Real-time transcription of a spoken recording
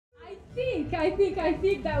I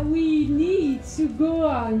think that we need to go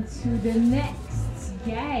on to the next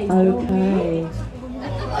game. Okay.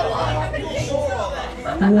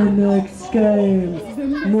 The next game.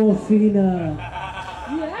 Morphina.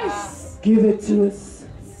 Yes. Give it to us.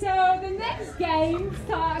 So the next game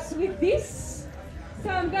starts with this. So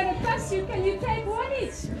I'm gonna pass you. Can you take one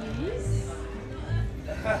each, please?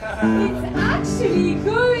 It's actually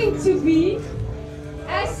going to be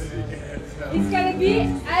a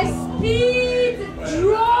speed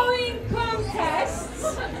drawing contest.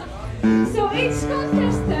 So each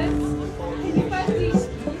contestant, can you pass this,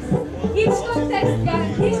 please? Each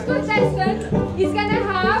contestant is gonna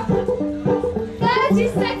have 30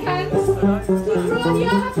 seconds to draw the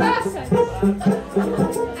other person.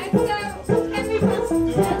 And so, can we pass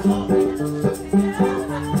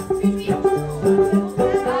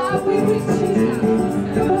we will choose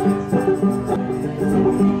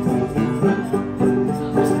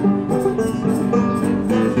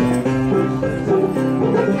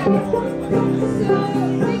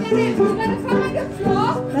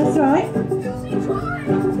now. That's right.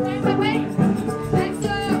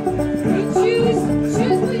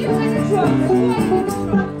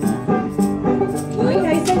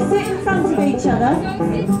 Okay, so sit in front of each other.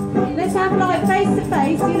 Let's have like face to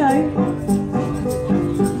face, you know.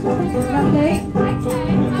 Lovely.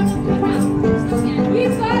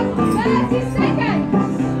 We've got 30 seconds.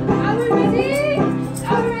 Are we ready?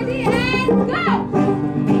 Are we ready? And go!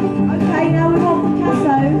 Okay, now we want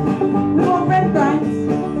Picasso. We want Rembrandt.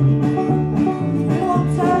 We want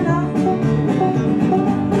Turner.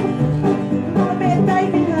 We want a bit of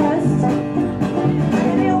David Hirst. A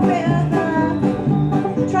little bit of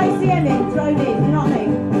Tracy Emin thrown in, you know what I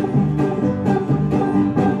mean?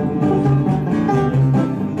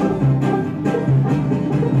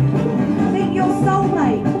 Think your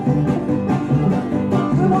soulmate.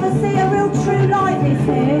 We want to see a real true likeness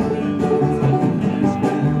here.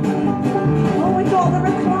 Oh, we've got the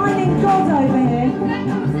reclining god over here.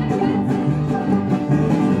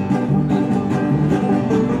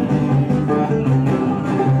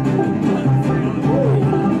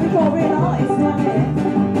 We've got a real artist right here.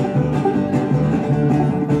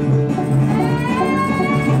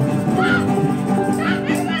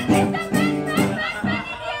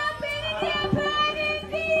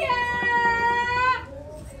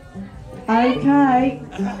 Okay.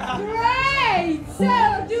 Great!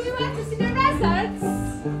 So, do we want to see the results?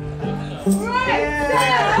 Right,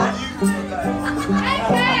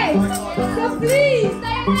 okay, so please,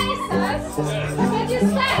 the erasers, when you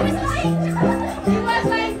start, it was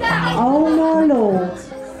like that. Oh my lord.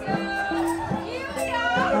 So, here we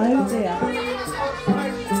are. Oh dear.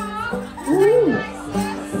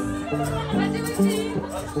 What do we think?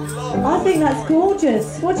 I think that's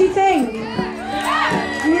gorgeous. What do you think?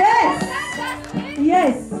 Yes.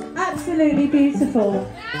 Yes. Absolutely beautiful. Now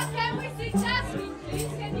can we see Jasmine, please?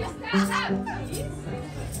 Can you stand up, please?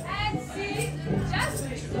 And see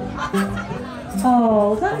Jasmine.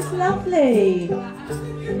 Oh, that's lovely.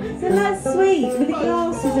 So that's sweet with the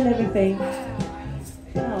glasses and everything.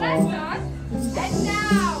 That's Oh. not. And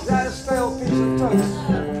now. Is that a stale piece of toast?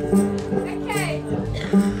 Okay.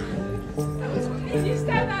 You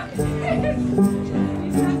stand up. You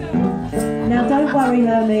stand up. Now don't worry,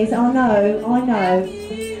 Hermes. I know. Hermes.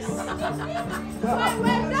 Quite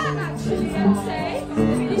well done, actually, I'd say.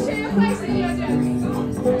 Can you show your face when you're doing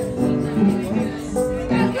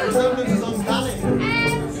And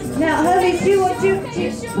Now, Hermes, do you want can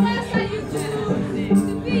you show us how you do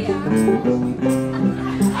the beer?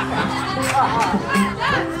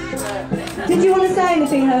 Did you want to say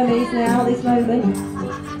anything, Hermes, now at this moment?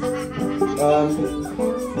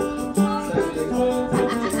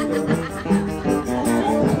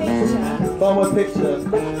 By my picture,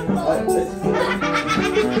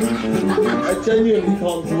 I genuinely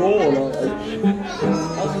can't draw.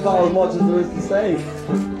 That's about as much as there is to say.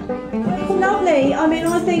 It's lovely. I mean,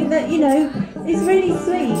 I think that, you know, it's really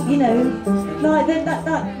sweet, you know, like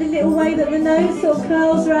the little way that the nose sort of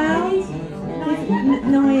curls round. It's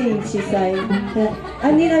naive, she's saying.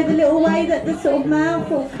 And, you know, the little way that the sort of mouth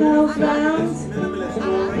sort of curls round.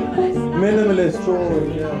 Minimalist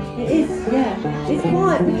drawing, yeah. It is, yeah. It's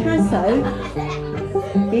quite Picasso.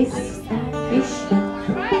 Ish.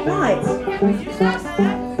 Right.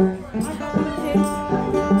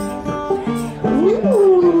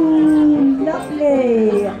 Ooh,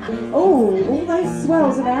 lovely. Oh, all those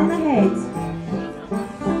swirls around the head.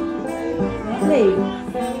 Lovely.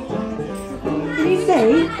 Can you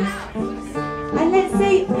see? And let's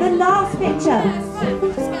see the last picture.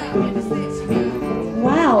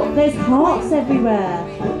 Wow, there's hearts everywhere.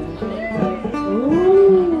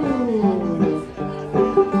 Ooh.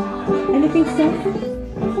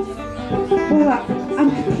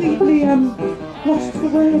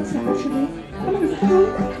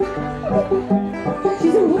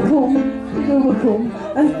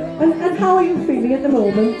 are you feeling at the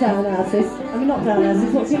moment, Downhouses? I mean, not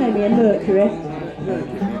Downhouses, what's your name again? Mercury?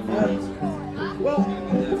 Well,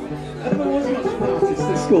 I never was much of an artist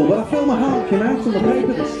at school, but I feel my heart came out on the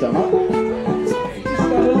paper this summer. Just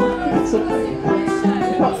had a look at something.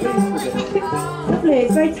 I'm quite pleased with it. Lovely,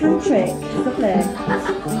 it's very tantric. Lovely.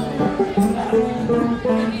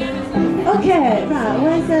 Okay, right,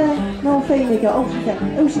 where's Morphine go?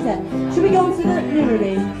 Oh, she's there. Should we go on to the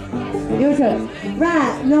mirroring? Your turn.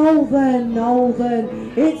 Right, Northern.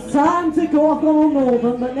 It's time to go off on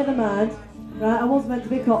Northern, but never mind. Right, I was meant to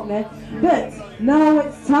be Cockney. But now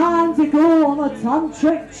it's time to go on a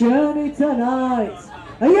tantric journey tonight.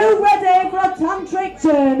 Are you ready for a tantric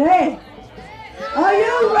journey? Are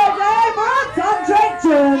you ready for a tantric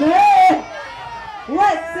journey?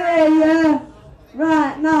 Let's see ya.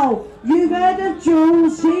 Right, now, you've heard of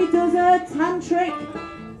Jules. She does a tantric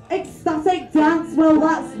ecstatic dance. Well,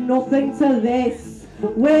 that's nothing to this.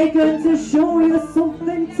 We're going to show you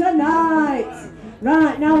something tonight.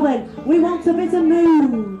 Right, now then, we want a bit of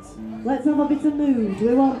mood. Let's have a bit of mood.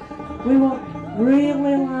 We want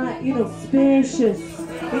really, like, you know, spacious,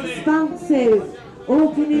 expansive,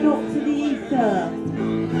 opening up to the ether.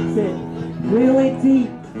 That's it. Really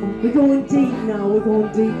deep. We're going deep now, we're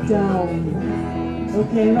going deep down.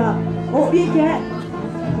 Okay, right. Up you get,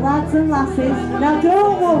 lads and lasses. Now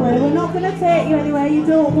don't worry, we're not going to take you anywhere you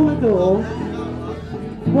don't want to go.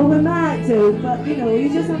 Well, we might do, but you know, you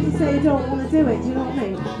just have to say you don't want to do it, do you know what I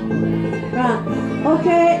mean? Right,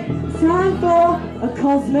 okay, time for a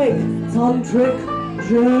cosmic tantric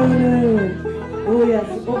journey. Oh yes,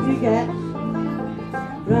 up you get.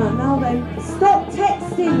 Right, now then, stop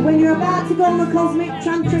texting when you're about to go on the cosmic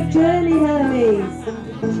tantric journey, Hermes.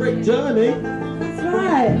 Tantric journey? That's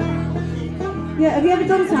right. Yeah, have you ever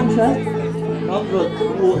done tantra? Tantra?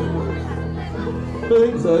 I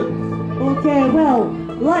think so. Okay, well,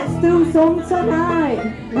 let's do some tonight.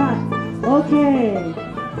 Right, okay.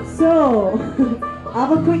 So,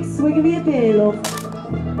 have a quick swig of your beer, love.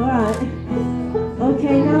 Alright.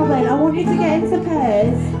 Okay, now then, I want you to get into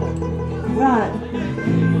pairs. Right.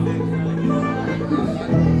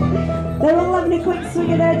 They're all having a quick swig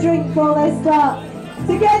of their drink before they start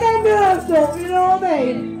to get their nerves up, you know what I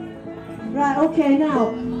mean? Right, okay,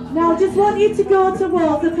 now I just want you to go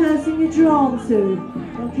towards the person you're drawn to,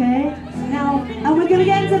 okay? Now, and we're going to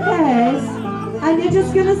get into pairs, and you're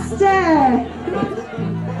just going to stare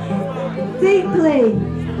deeply.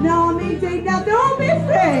 No, I mean deep. Now, don't be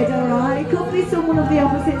afraid, alright? It could be someone of the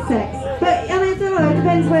opposite sex. But, I mean, I don't know, it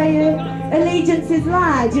depends where your allegiances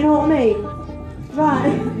lie, do you know what I mean?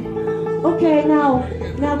 Right. Okay, now,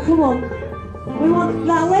 come on. We want,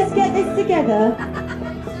 like, let's get this together.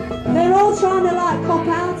 They're all trying to, like, cop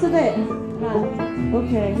out of it. Right.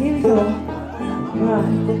 Okay, here we go. Right.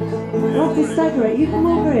 We'll have to stagger it. You come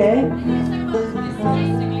over here.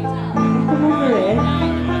 Come over here.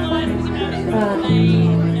 Right.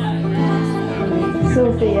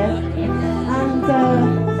 Sophia. And,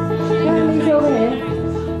 Jeremy's over here.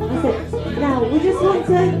 That's it. Now, we just want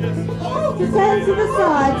to turn to the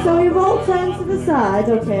side. So you've all turned to the side,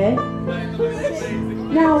 okay?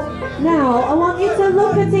 Now, I want you to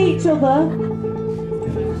look at each other.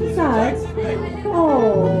 Side.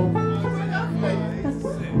 Oh.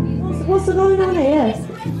 What's going on here?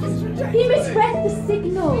 He misread the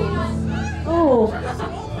signals. Oh.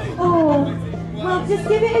 Well, just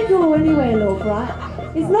give it a go anyway, love, right?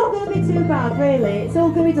 It's not going to be too bad, really. It's all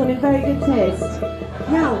going to be done in very good taste.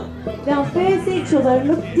 Now face each other and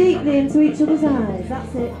look deeply into each other's eyes.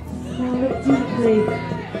 That's it. Now look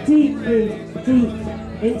deep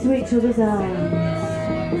into each other's eyes.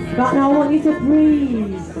 Right, now I want you to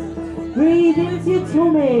breathe. Breathe into your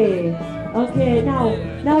tummy. Okay,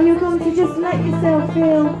 now you're going to just let yourself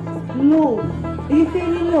feel love. Are you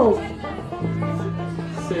feeling love?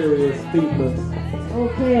 Serious deepness.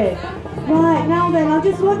 Okay. Right, now then, I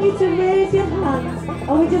just want you to raise your hands and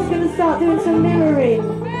we're just going to start doing some mirroring.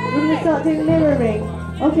 We're going to start doing mirroring.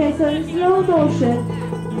 Okay, so in slow motion,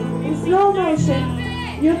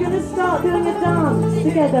 you're going to start doing a dance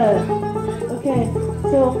together. Okay,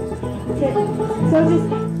 so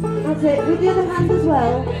that's it, with the other hand as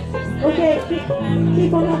well. Okay,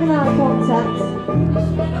 keep on having eye contact.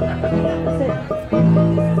 That's it.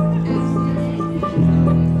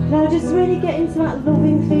 Now just really get into that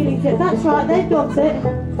loving feeling. That's right, they've got it.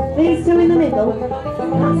 These two in the middle.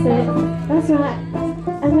 That's it. That's right.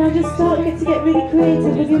 And now just start to get really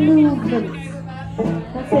creative with your movements.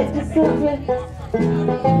 That's it, just start to...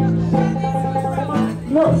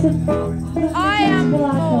 Lots of eye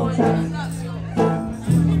contact.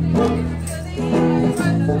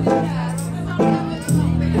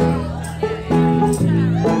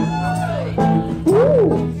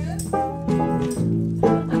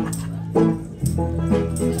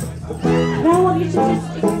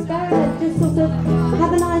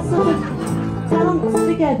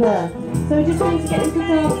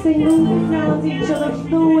 like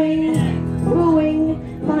flowing,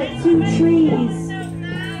 like two trees.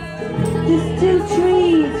 Just two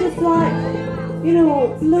trees, just like, you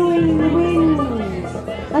know, blowing in the wind.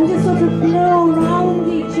 And just sort of blow around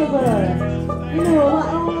each other. You know,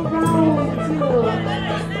 like all around, you know.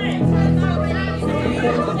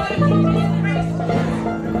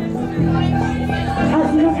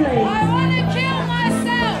 That's lovely. I want to kill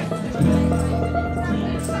myself.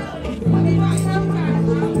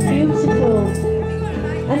 Beautiful.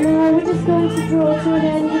 And now we're just going to draw to an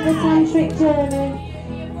end of the tantric journey.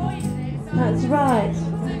 That's right.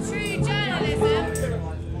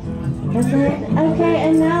 And then, okay,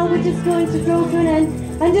 and now we're just going to draw to an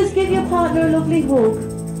end and just give your partner a lovely hug.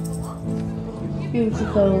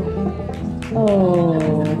 Beautiful. Oh.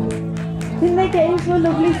 Didn't they get into a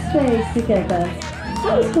lovely space together?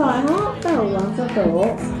 That was quite heartfelt, that I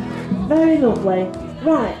thought. Very lovely.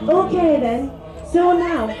 Right, okay then. So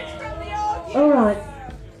now, alright.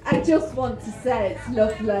 I just want to say it's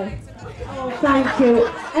lovely. Oh, thank you.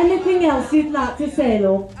 Anything else you'd like to say,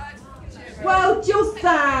 love? Well, just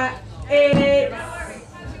that it's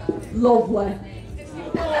lovely.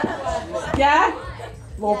 Yeah?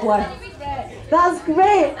 Lovely. That's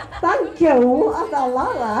great. Thank you. I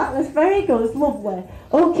like that. That's very good. It's lovely.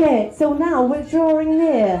 Okay, so now we're drawing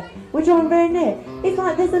near. We're drawing very near. It's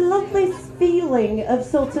like there's a lovely feeling of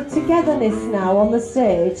sort of togetherness now on the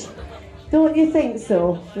stage. Don't you think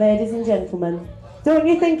so, ladies and gentlemen? Don't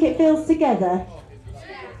you think it feels together?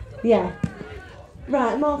 Yeah.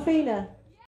 Right, Morphina.